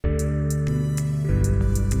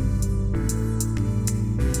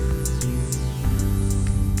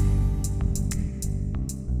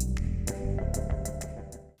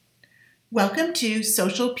Welcome to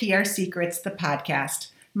Social PR Secrets, the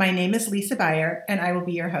podcast. My name is Lisa Beyer, and I will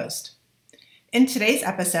be your host. In today's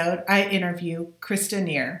episode, I interview Krista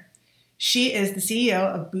Neer. She is the CEO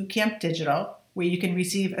of Bootcamp Digital, where you can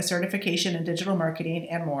receive a certification in digital marketing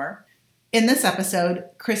and more. In this episode,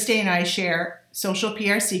 Krista and I share social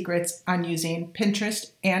PR secrets on using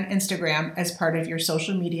Pinterest and Instagram as part of your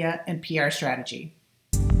social media and PR strategy.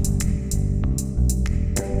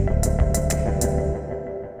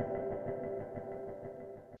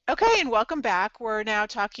 Okay, and welcome back. We're now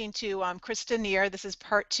talking to Krista Neer. This is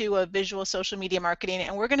part 2 of visual social media marketing,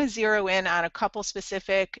 and we're going to zero in on a couple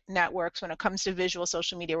specific networks when it comes to visual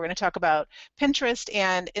social media. We're going to talk about Pinterest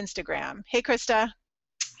and Instagram. Hey, Krista.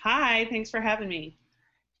 Hi, thanks for having me.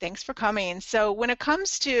 Thanks for coming. So when it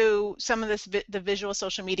comes to some of the visual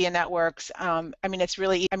social media networks, it's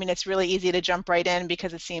really easy to jump right in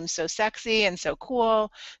because it seems so sexy and so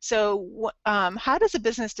cool. So how does a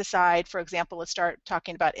business decide, for example, let's start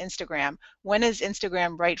talking about Instagram. When is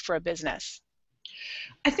Instagram right for a business?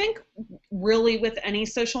 I think really with any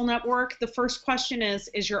social network, the first question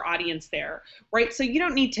is your audience there, right? So you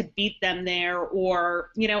don't need to beat them there or,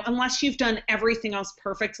 unless you've done everything else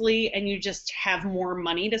perfectly and you just have more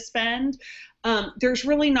money to spend, there's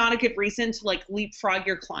really not a good reason to leapfrog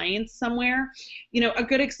your clients somewhere. A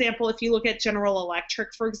good example, if you look at General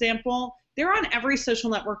Electric, for example, they're on every social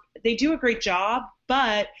network. They do a great job,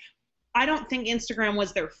 but I don't think Instagram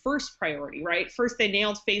was their first priority, right? First, they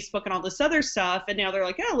nailed Facebook and all this other stuff, and now they're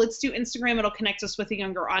like, oh, let's do Instagram. It'll connect us with a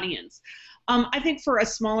younger audience. I think for a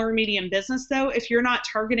smaller medium business, though, if you're not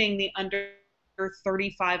targeting the under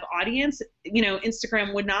 35 audience,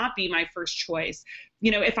 Instagram would not be my first choice.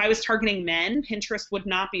 If I was targeting men, Pinterest would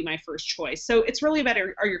not be my first choice. So it's really about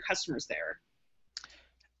are your customers there?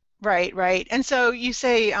 Right. And so you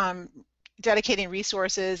say dedicating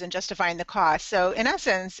resources and justifying the cost. So in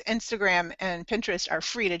essence, Instagram and Pinterest are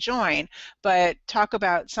free to join, but talk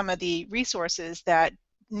about some of the resources that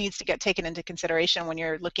needs to get taken into consideration when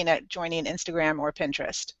you're looking at joining Instagram or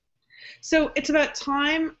Pinterest. So it's about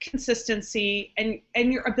time, consistency,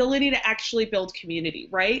 and your ability to actually build community,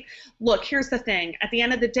 right? Look, here's the thing. At the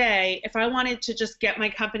end of the day, if I wanted to just get my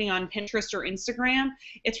company on Pinterest or Instagram,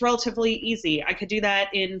 it's relatively easy. I could do that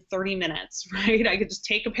in 30 minutes, right? I could just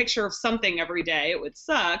take a picture of something every day. It would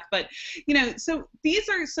suck, but, so these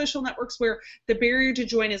are social networks where the barrier to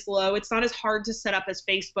join is low. It's not as hard to set up as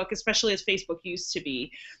Facebook, especially as Facebook used to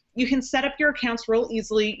be. You can set up your accounts real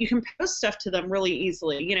easily. You can post stuff to them really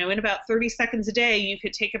easily. In about 30 seconds a day, you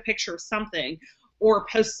could take a picture of something or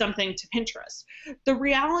post something to Pinterest. The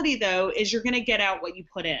reality, though, is you're going to get out what you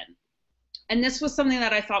put in. And this was something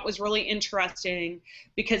that I thought was really interesting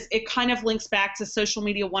because it kind of links back to Social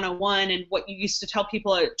Media 101 and what you used to tell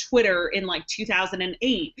people at Twitter in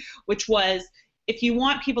 2008, which was, if you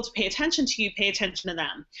want people to pay attention to you, pay attention to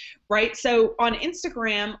them, right? So on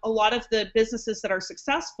Instagram, a lot of the businesses that are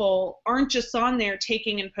successful aren't just on there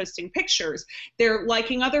taking and posting pictures. They're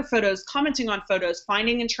liking other photos, commenting on photos,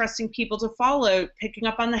 finding interesting people to follow, picking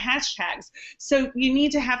up on the hashtags. So you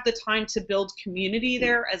need to have the time to build community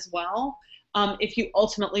there as well if you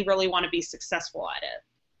ultimately really want to be successful at it.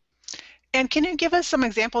 And can you give us some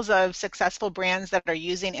examples of successful brands that are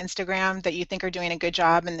using Instagram that you think are doing a good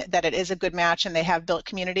job and that it is a good match and they have built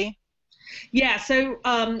community? Yeah, so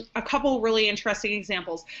a couple really interesting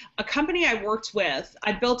examples. A company I worked with,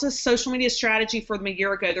 I built a social media strategy for them a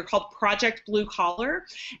year ago. They're called Project Blue Collar,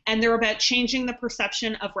 and they're about changing the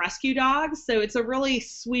perception of rescue dogs. So it's a really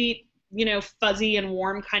sweet, fuzzy and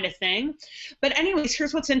warm kind of thing. But anyways,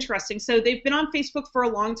 here's what's interesting. So they've been on Facebook for a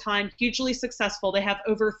long time, hugely successful. They have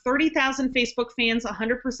over 30,000 Facebook fans,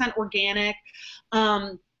 100% organic,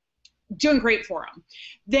 doing great for them.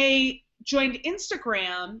 They joined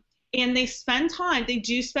Instagram and they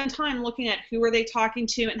do spend time looking at who are they talking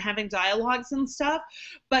to and having dialogues and stuff.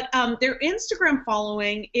 But their Instagram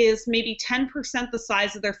following is maybe 10% the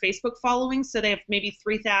size of their Facebook following. So they have maybe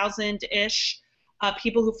 3,000-ish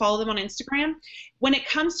people who follow them on Instagram. When it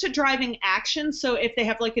comes to driving action, so if they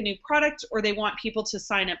have a new product or they want people to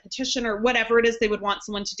sign a petition or whatever it is they would want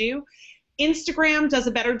someone to do, Instagram does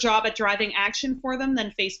a better job at driving action for them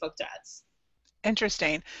than Facebook does.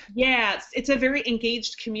 Interesting. Yeah, it's a very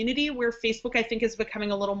engaged community where Facebook, I think, is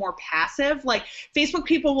becoming a little more passive. Facebook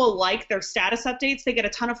people will like their status updates. They get a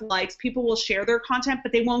ton of likes. People will share their content,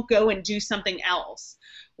 but they won't go and do something else.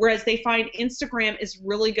 Whereas they find Instagram is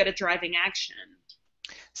really good at driving action.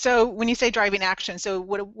 So when you say driving action, so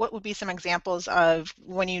what would be some examples of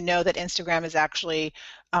when you know that Instagram is actually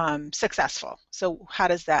successful? So how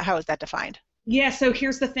is that defined? Yeah, so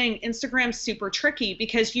here's the thing. Instagram's super tricky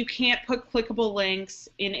because you can't put clickable links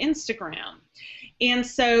in Instagram. And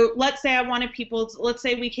so let's say I wanted people to, let's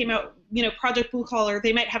say we came out, Project Blue Collar,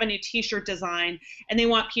 they might have a new t-shirt design and they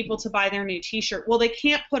want people to buy their new t-shirt. Well, they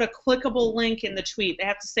can't put a clickable link in the tweet. They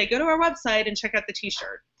have to say, go to our website and check out the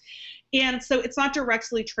t-shirt. And so it's not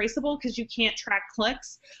directly traceable because you can't track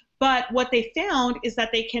clicks. But what they found is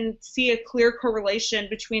that they can see a clear correlation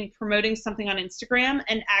between promoting something on Instagram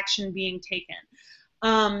and action being taken.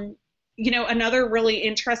 Another really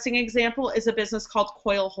interesting example is a business called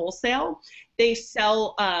Coil Wholesale. They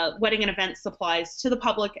sell wedding and event supplies to the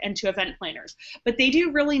public and to event planners. But they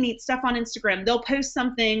do really neat stuff on Instagram. They'll post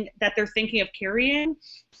something that they're thinking of carrying.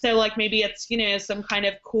 So like maybe it's, some kind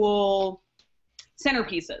of cool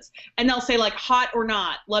centerpieces, and they'll say like hot or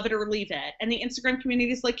not, love it or leave it, and the Instagram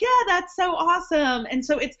community is like, yeah, that's so awesome. And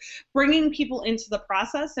so it's bringing people into the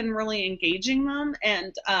process and really engaging them,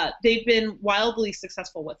 and they've been wildly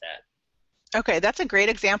successful with it. Okay, that's a great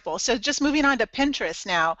example. So just moving on to Pinterest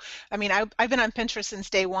now. I mean, I've been on Pinterest since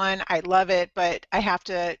day one. I love it, but I have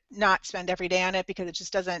to not spend every day on it because it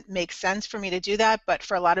just doesn't make sense for me to do that. But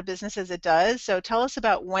for a lot of businesses, it does. So tell us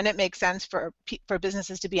about when it makes sense for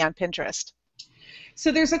businesses to be on Pinterest.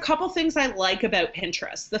 So there's a couple things I like about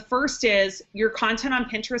Pinterest. The first is your content on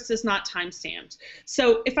Pinterest is not time-stamped.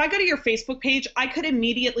 So if I go to your Facebook page, I could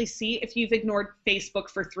immediately see if you've ignored Facebook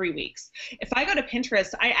for 3 weeks. If I go to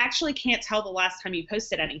Pinterest, I actually can't tell the last time you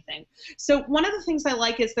posted anything. So one of the things I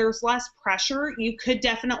like is there's less pressure. You could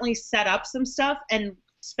definitely set up some stuff and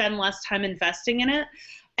spend less time investing in it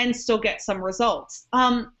and still get some results.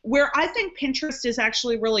 Where I think Pinterest is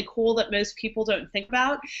actually really cool that most people don't think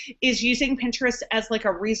about is using Pinterest as like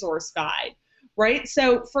a resource guide, right?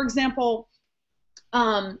 So for example,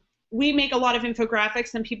 we make a lot of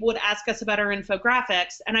infographics and people would ask us about our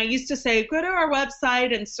infographics. And I used to say, go to our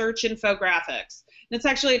website and search infographics. And it's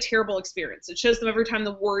actually a terrible experience. It shows them every time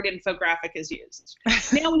the word infographic is used.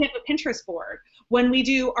 Now we have a Pinterest board. When we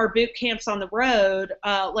do our boot camps on the road,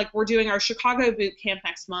 like we're doing our Chicago boot camp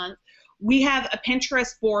next month, we have a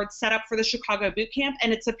Pinterest board set up for the Chicago boot camp,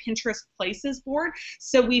 and it's a Pinterest places board.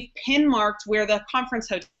 So we've pin marked where the conference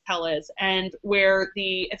hotel is and where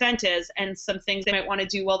the event is and some things they might want to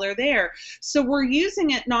do while they're there. So we're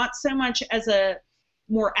using it not so much as a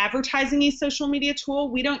more advertising-y social media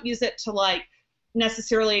tool. We don't use it to like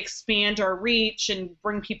necessarily expand our reach and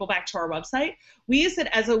bring people back to our website. We use it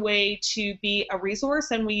as a way to be a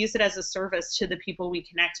resource, and we use it as a service to the people we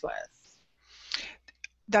connect with.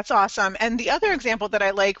 That's awesome. And the other example that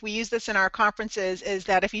I like, we use this in our conferences, is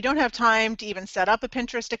that if you don't have time to even set up a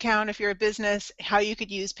Pinterest account, if you're a business, how you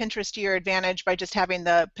could use Pinterest to your advantage by just having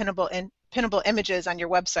the pinnable images on your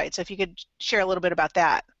website. So if you could share a little bit about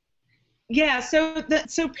that. Yeah, so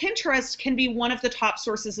Pinterest can be one of the top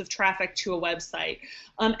sources of traffic to a website.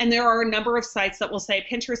 And there are a number of sites that will say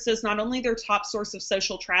Pinterest is not only their top source of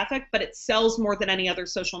social traffic, but it sells more than any other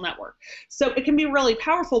social network. So it can be really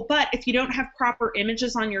powerful, but if you don't have proper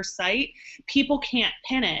images on your site, people can't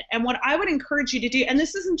pin it. And what I would encourage you to do, and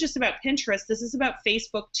this isn't just about Pinterest, this is about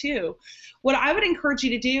Facebook too. What I would encourage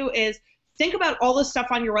you to do is think about all the stuff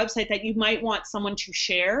on your website that you might want someone to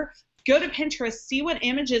share. Go to Pinterest, see what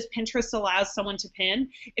images Pinterest allows someone to pin.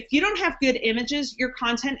 If you don't have good images, your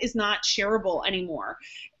content is not shareable anymore.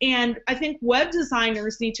 And I think web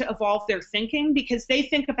designers need to evolve their thinking, because they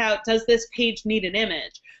think about, does this page need an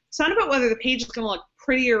image? It's not about whether the page is going to look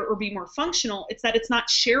prettier or be more functional. It's that it's not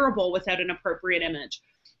shareable without an appropriate image.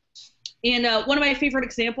 And one of my favorite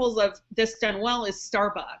examples of this done well is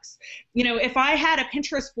Starbucks. If I had a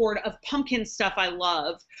Pinterest board of pumpkin stuff I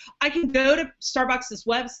love, I can go to Starbucks'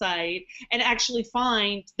 website and actually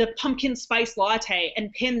find the pumpkin spice latte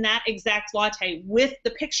and pin that exact latte with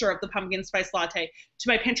the picture of the pumpkin spice latte to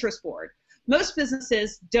my Pinterest board. Most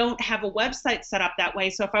businesses don't have a website set up that way.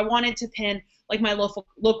 So if I wanted to pin, like my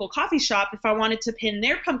local coffee shop, if I wanted to pin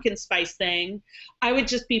their pumpkin spice thing, I would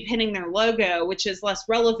just be pinning their logo, which is less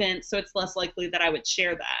relevant, so it's less likely that I would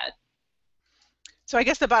share that. So I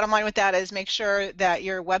guess the bottom line with that is make sure that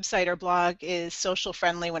your website or blog is social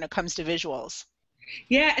friendly when it comes to visuals.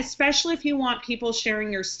 Yeah, especially if you want people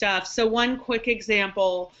sharing your stuff. So one quick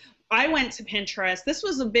example, I went to Pinterest. This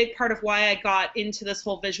was a big part of why I got into this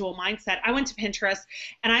whole visual mindset. I went to Pinterest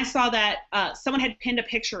and I saw that someone had pinned a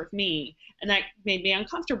picture of me, and that made me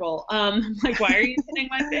uncomfortable. Like, why are you pinning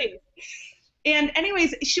my face? And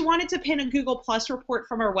anyways, she wanted to pin a Google Plus report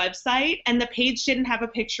from our website, and the page didn't have a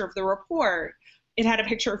picture of the report. It had a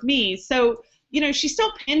picture of me. So, she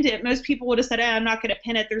still pinned it. Most people would have said, I'm not going to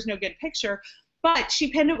pin it. There's no good picture. But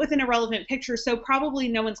she pinned it with an irrelevant picture, so probably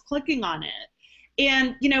no one's clicking on it.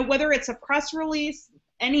 And, whether it's a press release,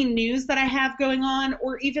 any news that I have going on,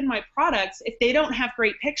 or even my products, if they don't have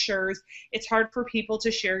great pictures, it's hard for people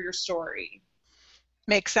to share your story.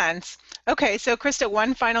 Makes sense. Okay, so Krista,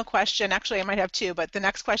 one final question. Actually, I might have two, but the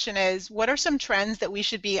next question is, what are some trends that we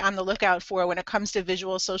should be on the lookout for when it comes to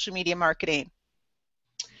visual social media marketing?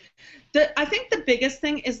 I think the biggest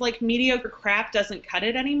thing is like mediocre crap doesn't cut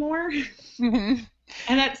it anymore. Mm-hmm.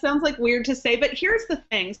 And that sounds like weird to say, but here's the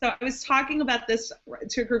thing. So I was talking about this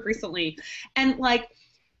to a group recently, and like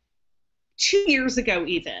 2 years ago,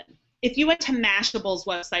 even if you went to Mashable's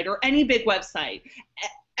website or any big website,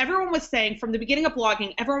 everyone was saying from the beginning of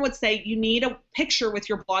blogging, everyone would say you need a picture with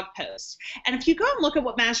your blog post. And if you go and look at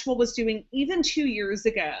what Mashable was doing even 2 years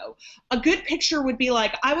ago, a good picture would be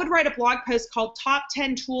like, I would write a blog post called Top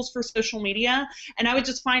 10 Tools for Social Media, and I would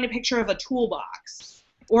just find a picture of a toolbox.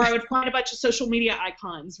 Or I would find a bunch of social media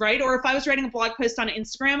icons, right? Or if I was writing a blog post on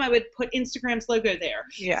Instagram, I would put Instagram's logo there.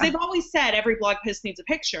 Yeah. So they've always said every blog post needs a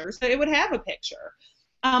picture, so it would have a picture.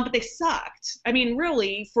 But they sucked. I mean,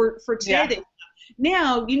 really, for today, Yeah.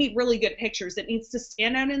 Now you need really good pictures. It needs to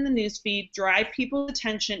stand out in the newsfeed, drive people's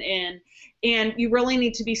attention in, and you really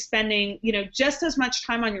need to be spending, just as much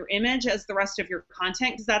time on your image as the rest of your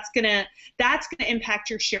content, because that's gonna impact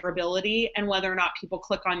your shareability and whether or not people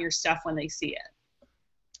click on your stuff when they see it.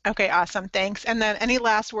 Okay, awesome. Thanks. And then any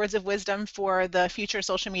last words of wisdom for the future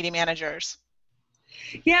social media managers?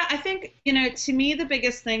 Yeah, I think, to me, the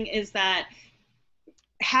biggest thing is that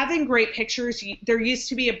having great pictures, there used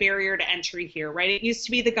to be a barrier to entry here, right? It used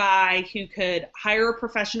to be the guy who could hire a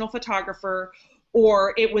professional photographer,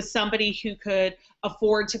 or it was somebody who could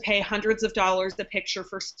afford to pay hundreds of dollars a picture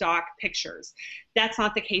for stock pictures. That's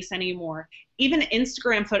not the case anymore. Even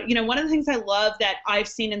Instagram photo, one of the things I love that I've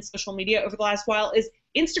seen in social media over the last while is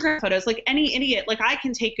Instagram photos. Like any idiot, like I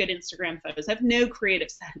can take good Instagram photos. I have no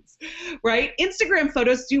creative sense, right? Instagram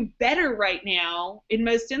photos do better right now in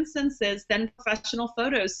most instances than professional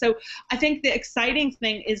photos. So I think the exciting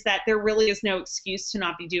thing is that there really is no excuse to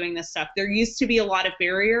not be doing this stuff. There used to be a lot of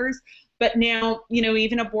barriers, but now,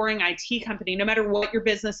 even a boring IT company, no matter what your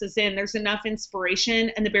business is in, there's enough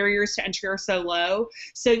inspiration and the barriers to entry are so low.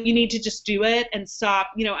 So you need to just do it and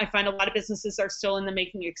stop. I find a lot of businesses are still in the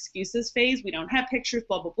making excuses phase. We don't have pictures,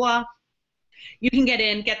 blah, blah, blah. You can get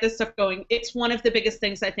in, get this stuff going. It's one of the biggest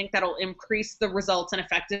things I think that'll increase the results and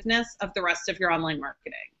effectiveness of the rest of your online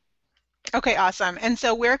marketing. Okay, awesome. And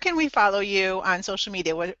so where can we follow you on social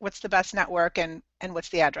media? What's the best network and what's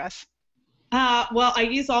the address? Well, I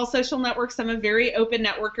use all social networks. I'm a very open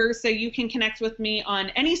networker, so you can connect with me on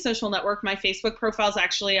any social network. My Facebook profile is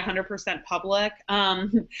actually 100% public,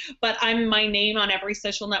 but I'm my name on every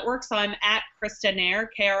social network. So I'm at Krista Neher,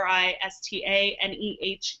 Kristaneher,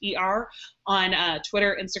 on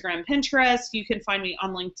Twitter, Instagram, Pinterest. You can find me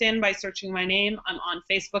on LinkedIn by searching my name. I'm on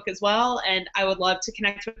Facebook as well, and I would love to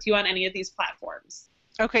connect with you on any of these platforms.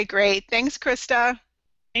 Okay, great. Thanks, Krista.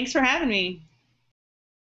 Thanks for having me.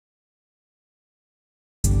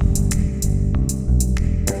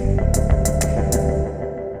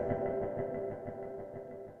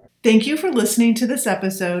 Thank you for listening to this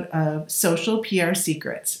episode of Social PR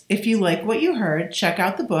Secrets. If you like what you heard, check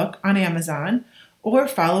out the book on Amazon or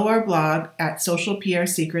follow our blog at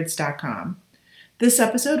socialprsecrets.com. This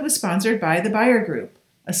episode was sponsored by The Buyer Group,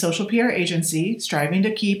 a social PR agency striving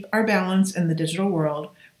to keep our balance in the digital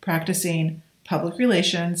world, practicing public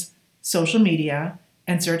relations, social media,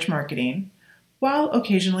 and search marketing, while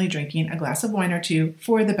occasionally drinking a glass of wine or two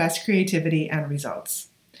for the best creativity and results.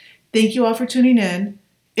 Thank you all for tuning in.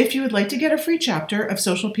 If you would like to get a free chapter of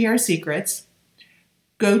Social PR Secrets,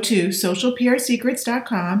 go to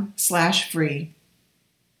socialprsecrets.com/free.